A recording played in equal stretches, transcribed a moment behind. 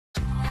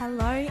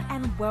Hello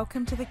and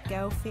welcome to the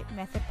Girl Fit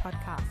Method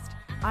podcast.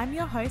 I'm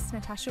your host,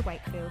 Natasha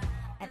Wakefield,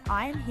 and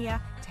I am here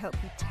to help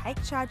you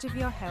take charge of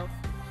your health,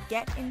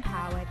 get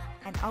empowered,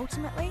 and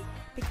ultimately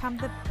become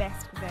the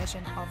best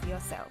version of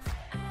yourself.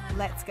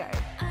 Let's go.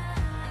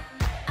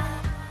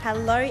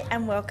 Hello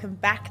and welcome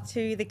back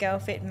to the Girl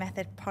Fit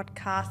Method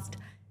podcast.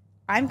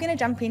 I'm going to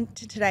jump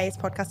into today's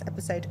podcast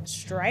episode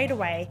straight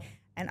away,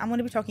 and I'm going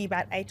to be talking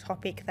about a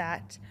topic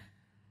that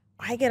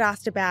I get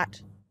asked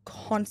about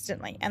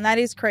constantly, and that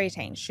is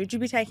creatine. Should you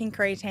be taking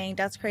creatine?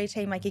 Does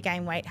creatine make you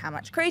gain weight? How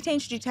much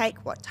creatine should you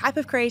take? What type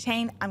of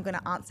creatine? I'm going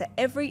to answer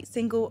every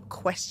single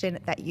question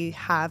that you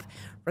have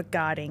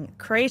regarding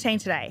creatine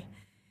today.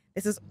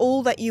 This is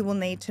all that you will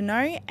need to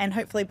know, and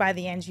hopefully by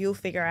the end you'll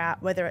figure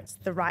out whether it's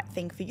the right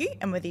thing for you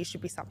and whether you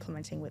should be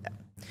supplementing with it.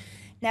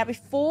 Now,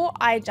 before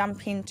I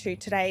jump into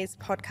today's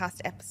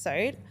podcast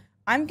episode,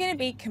 I'm going to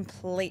be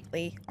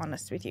completely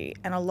honest with you,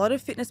 and a lot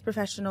of fitness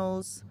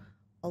professionals,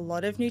 a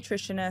lot of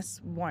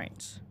nutritionists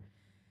won't.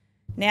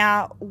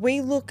 Now,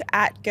 we look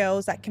at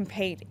girls that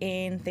compete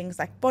in things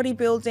like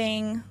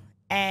bodybuilding,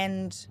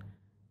 and,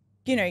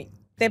 you know,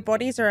 their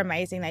bodies are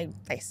amazing.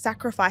 They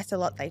sacrifice a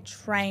lot. They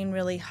train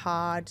really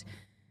hard,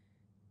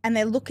 and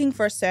they're looking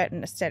for a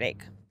certain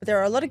aesthetic. But there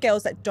are a lot of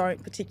girls that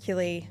don't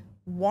particularly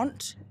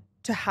want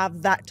to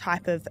have that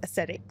type of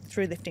aesthetic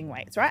through lifting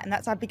weights, right? And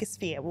that's our biggest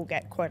fear. We'll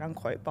get quote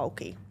unquote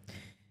bulky.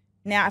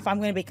 Now, if I'm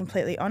going to be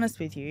completely honest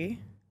with you,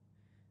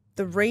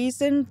 the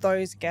reason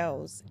those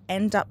girls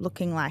end up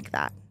looking like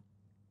that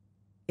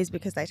is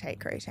because they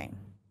take creatine.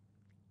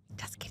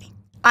 Just kidding.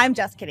 I'm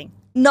just kidding.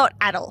 Not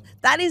at all.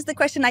 That is the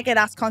question I get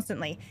asked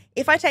constantly.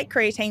 If I take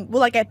creatine,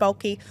 will I get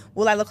bulky?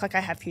 Will I look like I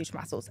have huge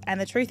muscles? And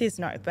the truth is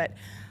no, but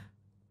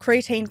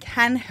creatine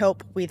can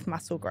help with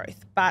muscle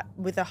growth, but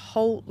with a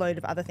whole load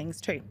of other things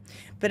too.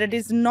 But it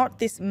is not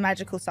this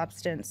magical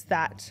substance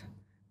that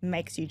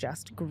makes you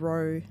just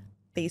grow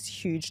these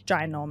huge,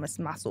 ginormous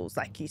muscles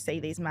like you see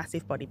these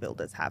massive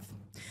bodybuilders have.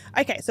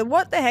 Okay, so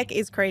what the heck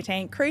is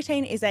creatine?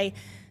 Creatine is a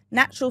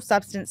natural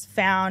substance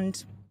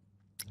found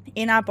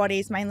in our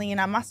bodies, mainly in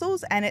our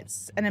muscles, and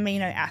it's an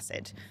amino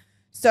acid.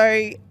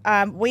 So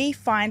we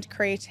find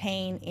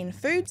creatine in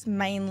foods,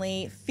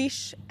 mainly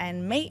fish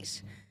and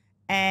meat,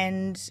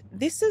 and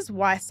this is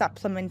why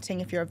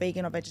supplementing, if you're a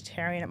vegan or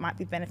vegetarian, it might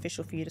be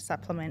beneficial for you to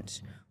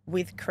supplement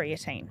with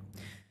creatine.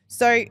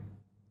 So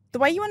the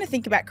way you want to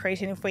think about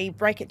creatine, if we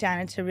break it down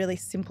into really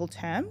simple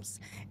terms,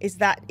 is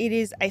that it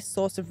is a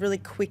source of really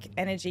quick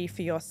energy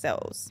for your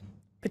cells,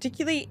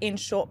 particularly in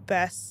short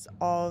bursts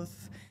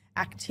of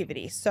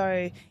activity.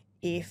 So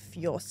if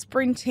you're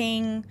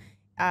sprinting,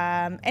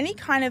 any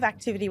kind of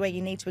activity where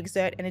you need to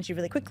exert energy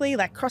really quickly,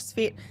 like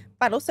CrossFit,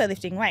 but also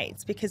lifting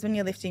weights, because when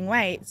you're lifting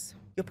weights,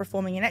 you're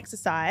performing an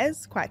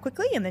exercise quite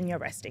quickly and then you're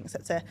resting. So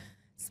it's a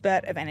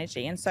spurt of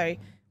energy. And so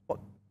what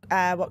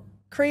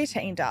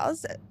creatine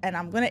does, and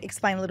I'm going to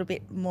explain a little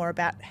bit more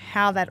about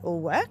how that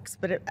all works,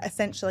 but it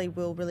essentially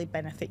will really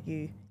benefit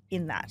you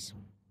in that.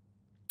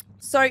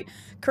 So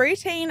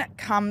creatine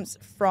comes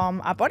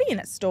from our body and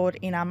it's stored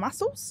in our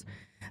muscles,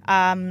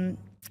 and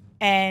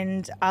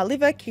our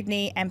liver,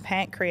 kidney, and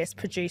pancreas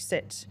produce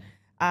it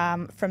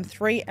from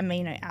 3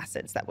 amino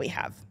acids that we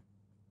have.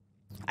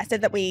 I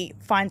said that we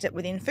find it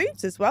within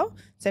foods as well,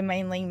 so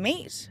mainly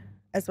meat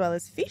as well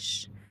as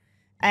fish.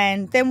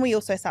 And then we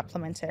also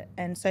supplement it.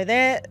 And so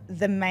they're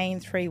the main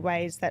 3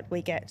 ways that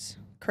we get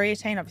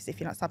creatine. Obviously, if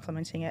you're not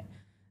supplementing it,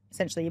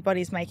 essentially your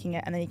body's making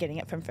it and then you're getting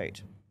it from food.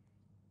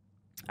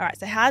 All right,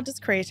 so how does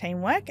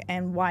creatine work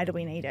and why do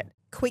we need it?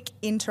 Quick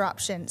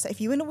interruption. So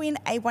if you want to win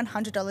a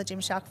 $100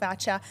 Gymshark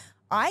voucher,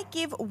 I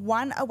give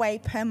 1 away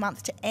per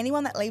month to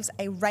anyone that leaves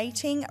a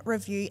rating,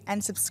 review,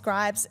 and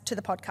subscribes to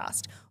the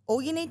podcast.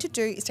 All you need to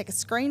do is take a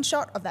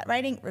screenshot of that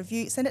rating,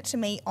 review, send it to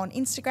me on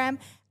Instagram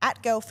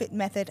at Girl Fit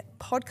Method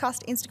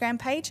podcast Instagram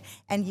page,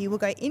 and you will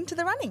go into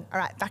the running. All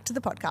right, back to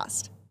the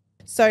podcast.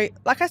 So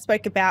like I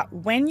spoke about,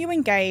 when you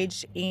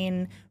engage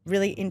in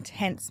really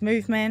intense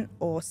movement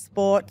or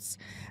sports,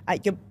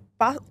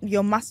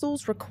 your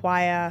muscles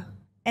require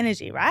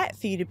energy, right,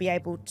 for you to be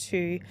able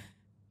to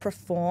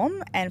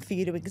perform and for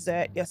you to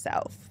exert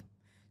yourself.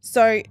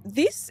 So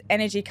this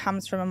energy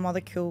comes from a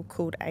molecule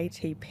called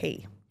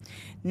ATP.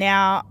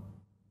 Now,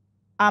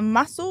 our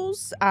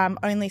muscles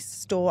only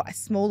store a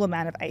small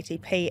amount of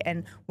ATP,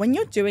 and when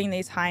you're doing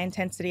these high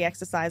intensity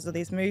exercise or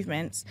these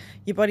movements,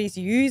 your body's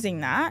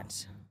using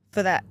that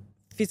for that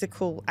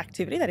physical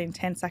activity, that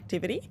intense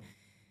activity,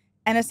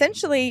 and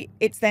essentially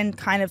it's then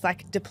kind of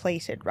like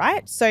depleted,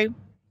 right? So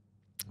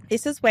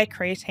this is where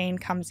creatine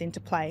comes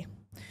into play.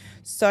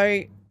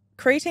 So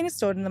creatine is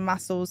stored in the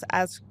muscles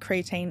as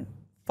creatine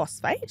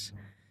phosphate.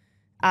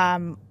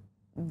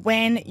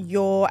 When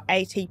your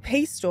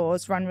ATP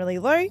stores run really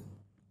low,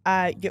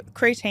 your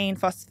creatine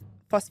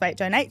phosphate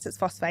donates its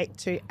phosphate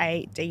to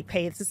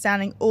ADP. This is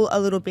sounding all a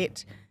little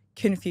bit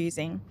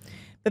confusing.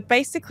 But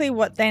basically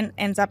what then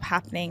ends up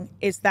happening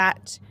is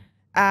that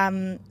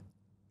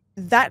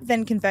that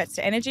then converts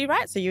to energy,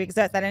 right? So you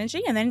exert that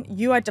energy and then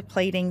you are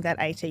depleting that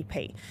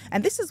ATP.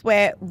 And this is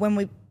where when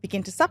we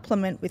begin to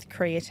supplement with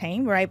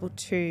creatine, we're able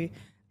to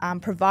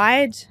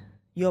provide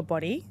your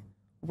body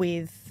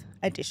with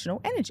additional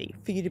energy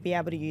for you to be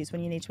able to use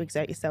when you need to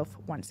exert yourself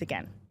once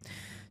again.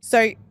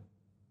 So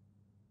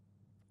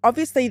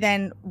obviously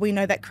then we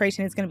know that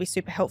creatine is going to be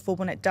super helpful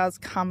when it does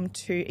come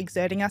to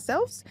exerting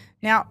ourselves.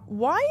 Now,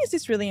 why is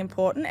this really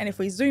important? And if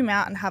we zoom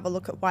out and have a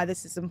look at why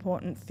this is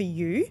important for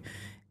you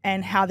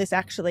and how this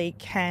actually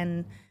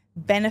can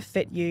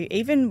benefit you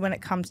even when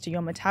it comes to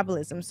your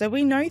metabolism. So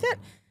we know that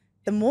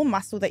the more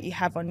muscle that you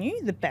have on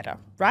you, the better,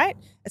 right?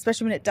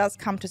 Especially when it does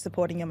come to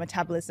supporting your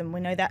metabolism. We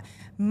know that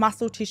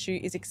muscle tissue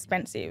is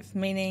expensive,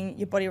 meaning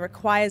your body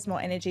requires more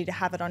energy to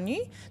have it on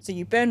you. So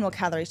you burn more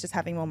calories just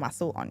having more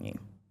muscle on you,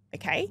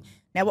 okay?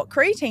 Now what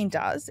creatine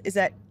does is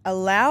it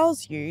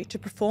allows you to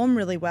perform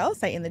really well,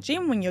 say in the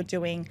gym when you're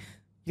doing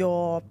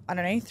your,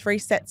 3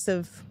 sets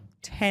of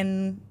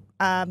 10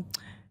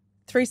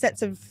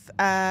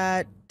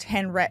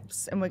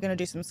 reps and we're going to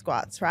do some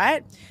squats,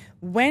 right?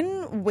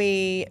 When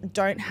we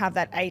don't have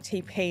that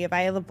ATP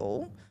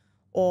available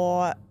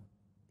or,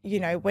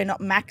 we're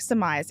not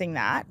maximizing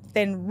that,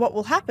 then what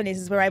will happen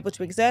is we're able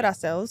to exert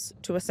ourselves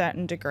to a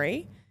certain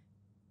degree,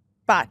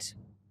 but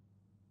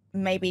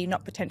maybe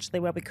not potentially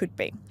where we could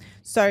be.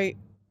 So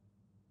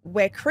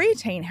where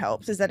creatine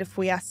helps is that if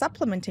we are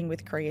supplementing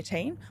with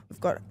creatine, we've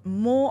got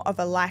more of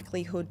a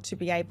likelihood to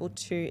be able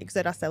to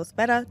exert ourselves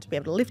better, to be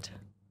able to lift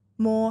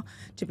more,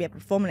 to be able to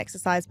perform an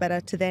exercise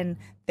better, to then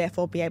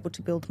therefore be able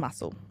to build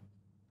muscle.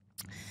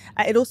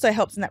 It also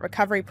helps in that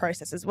recovery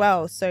process as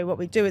well. So what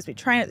we do is we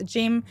train at the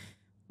gym,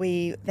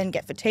 we then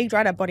get fatigued,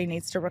 right? Our body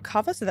needs to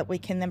recover so that we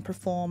can then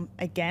perform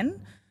again.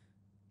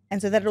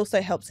 And so that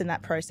also helps in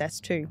that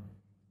process too.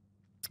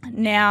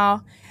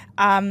 Now,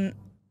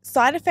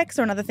 side effects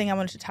are another thing I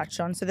wanted to touch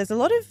on. So there's a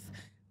lot of,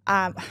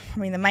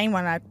 the main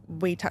one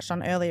we touched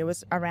on earlier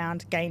was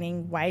around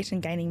gaining weight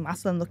and gaining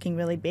muscle and looking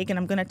really big. And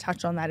I'm going to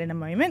touch on that in a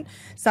moment.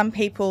 Some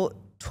people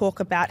talk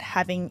about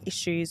having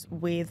issues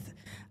with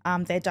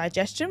their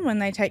digestion when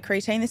they take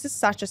creatine. This is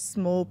such a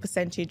small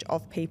percentage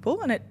of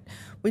people, and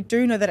we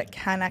do know that it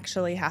can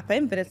actually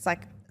happen, but it's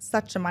like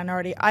such a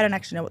minority. I don't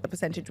actually know what the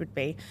percentage would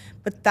be,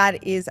 but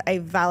that is a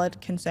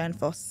valid concern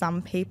for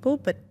some people,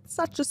 but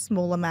such a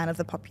small amount of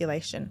the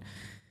population.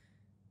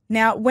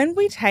 Now, when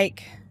we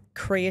take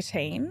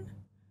creatine,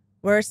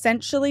 we're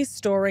essentially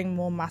storing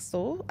more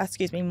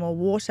more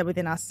water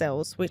within our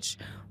cells, which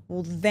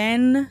will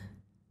then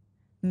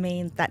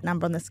mean that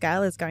number on the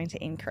scale is going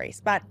to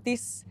increase. But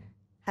this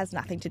has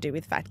nothing to do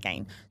with fat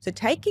gain. So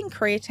taking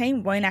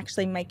creatine won't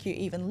actually make you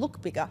even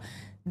look bigger.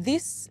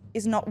 This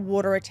is not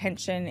water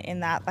retention in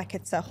that, like,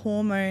 it's a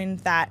hormone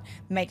that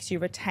makes you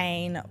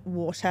retain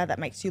water, that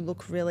makes you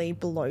look really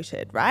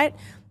bloated, right?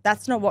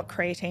 That's not what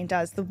creatine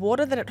does. The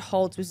water that it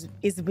holds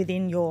is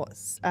within your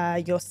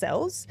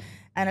cells,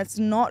 and it's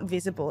not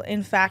visible.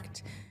 In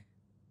fact,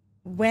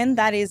 when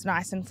that is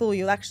nice and full,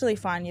 you'll actually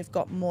find you've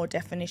got more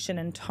definition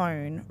and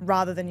tone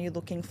rather than you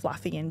looking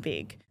fluffy and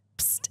big.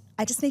 Psst,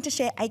 I just need to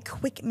share a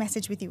quick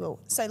message with you all.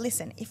 So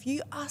listen, if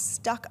you are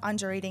stuck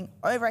under eating,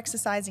 over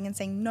exercising and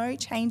seeing no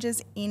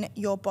changes in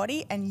your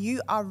body and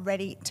you are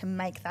ready to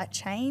make that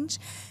change,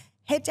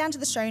 head down to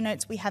the show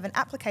notes. We have an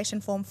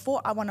application form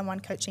for our one-on-one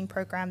coaching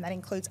program that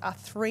includes our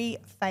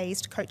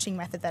 3-phased coaching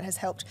method that has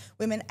helped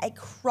women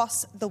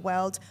across the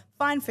world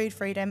find food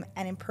freedom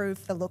and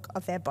improve the look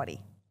of their body.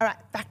 All right,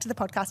 back to the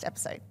podcast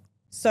episode.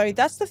 So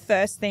that's the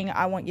first thing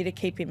I want you to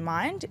keep in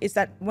mind, is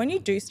that when you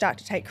do start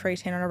to take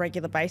creatine on a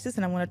regular basis,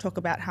 and I'm going to talk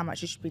about how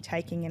much you should be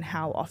taking and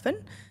how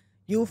often,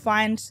 you'll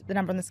find the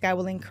number on the scale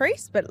will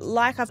increase. But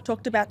like I've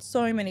talked about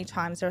so many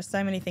times, there are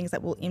so many things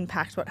that will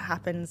impact what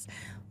happens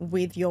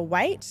with your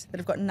weight that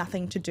have got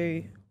nothing to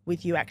do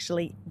with you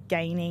actually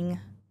gaining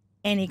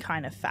any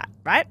kind of fat,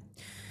 right?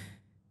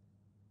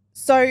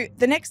 So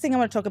the next thing I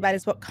want to talk about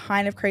is what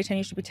kind of creatine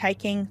you should be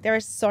taking. There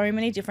are so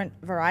many different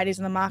varieties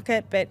in the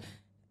market, but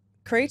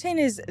creatine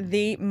is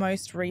the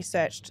most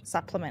researched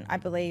supplement, I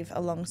believe,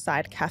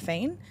 alongside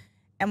caffeine.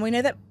 And we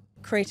know that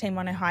creatine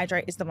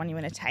monohydrate is the one you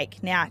want to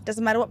take. Now, it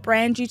doesn't matter what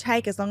brand you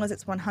take, as long as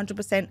it's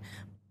 100%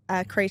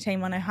 creatine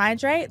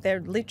monohydrate,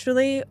 they're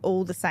literally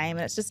all the same.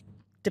 And it just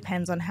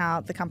depends on how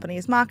the company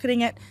is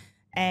marketing it.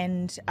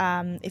 And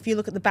if you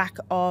look at the back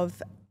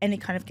of any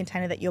kind of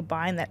container that you're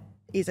buying that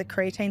is a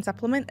creatine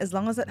supplement, as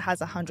long as it has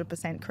 100%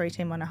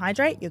 creatine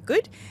monohydrate, you're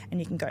good and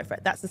you can go for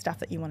it. That's the stuff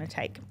that you want to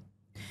take.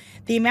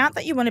 The amount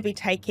that you want to be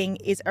taking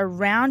is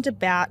around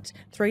about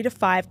 3 to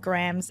 5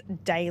 grams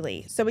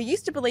daily. So we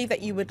used to believe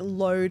that you would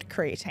load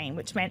creatine,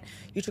 which meant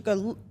you took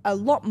a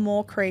lot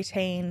more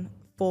creatine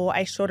for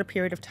a shorter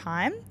period of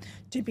time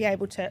to be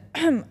able to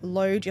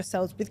load your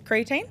cells with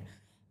creatine.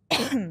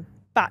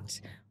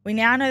 But we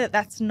now know that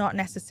that's not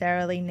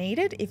necessarily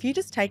needed. If you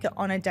just take it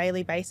on a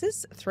daily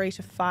basis, 3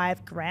 to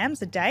 5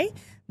 grams a day,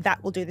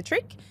 that will do the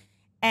trick.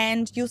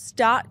 And you'll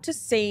start to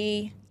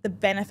see the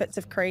benefits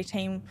of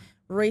creatine.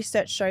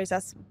 Research shows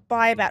us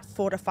by about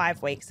 4 to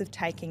 5 weeks of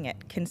taking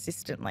it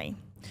consistently.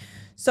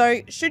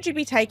 So should you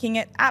be taking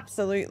it?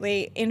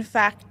 Absolutely. In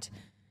fact,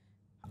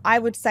 I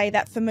would say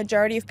that for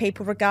majority of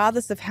people,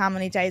 regardless of how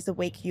many days a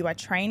week you are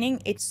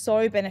training, it's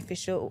so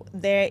beneficial.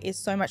 There is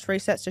so much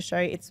research to show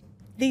it's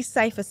the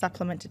safest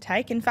supplement to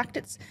take. In fact,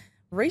 it's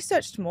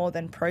researched more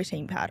than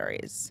protein powder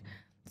is.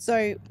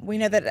 So we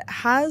know that it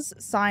has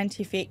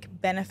scientific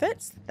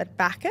benefits that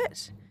back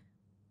it.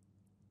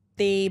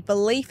 The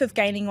belief of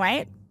gaining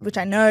weight, which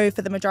I know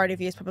for the majority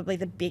of you is probably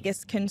the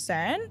biggest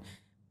concern,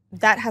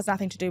 that has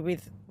nothing to do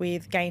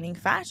with gaining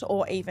fat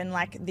or even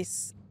like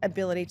this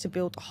ability to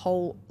build a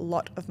whole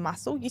lot of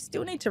muscle. You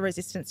still need to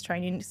resistance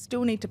train, you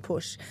still need to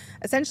push.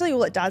 Essentially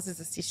all it does is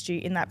assist you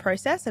in that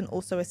process and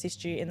also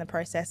assist you in the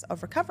process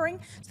of recovering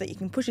so that you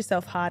can push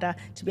yourself harder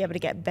to be able to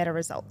get better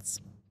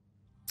results.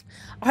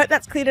 I hope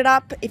that's cleared it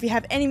up. If you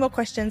have any more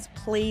questions,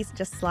 please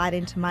just slide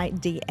into my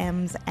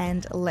DMs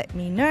and let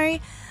me know.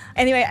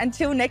 Anyway,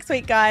 until next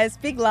week, guys,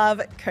 big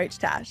love, Coach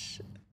Tash.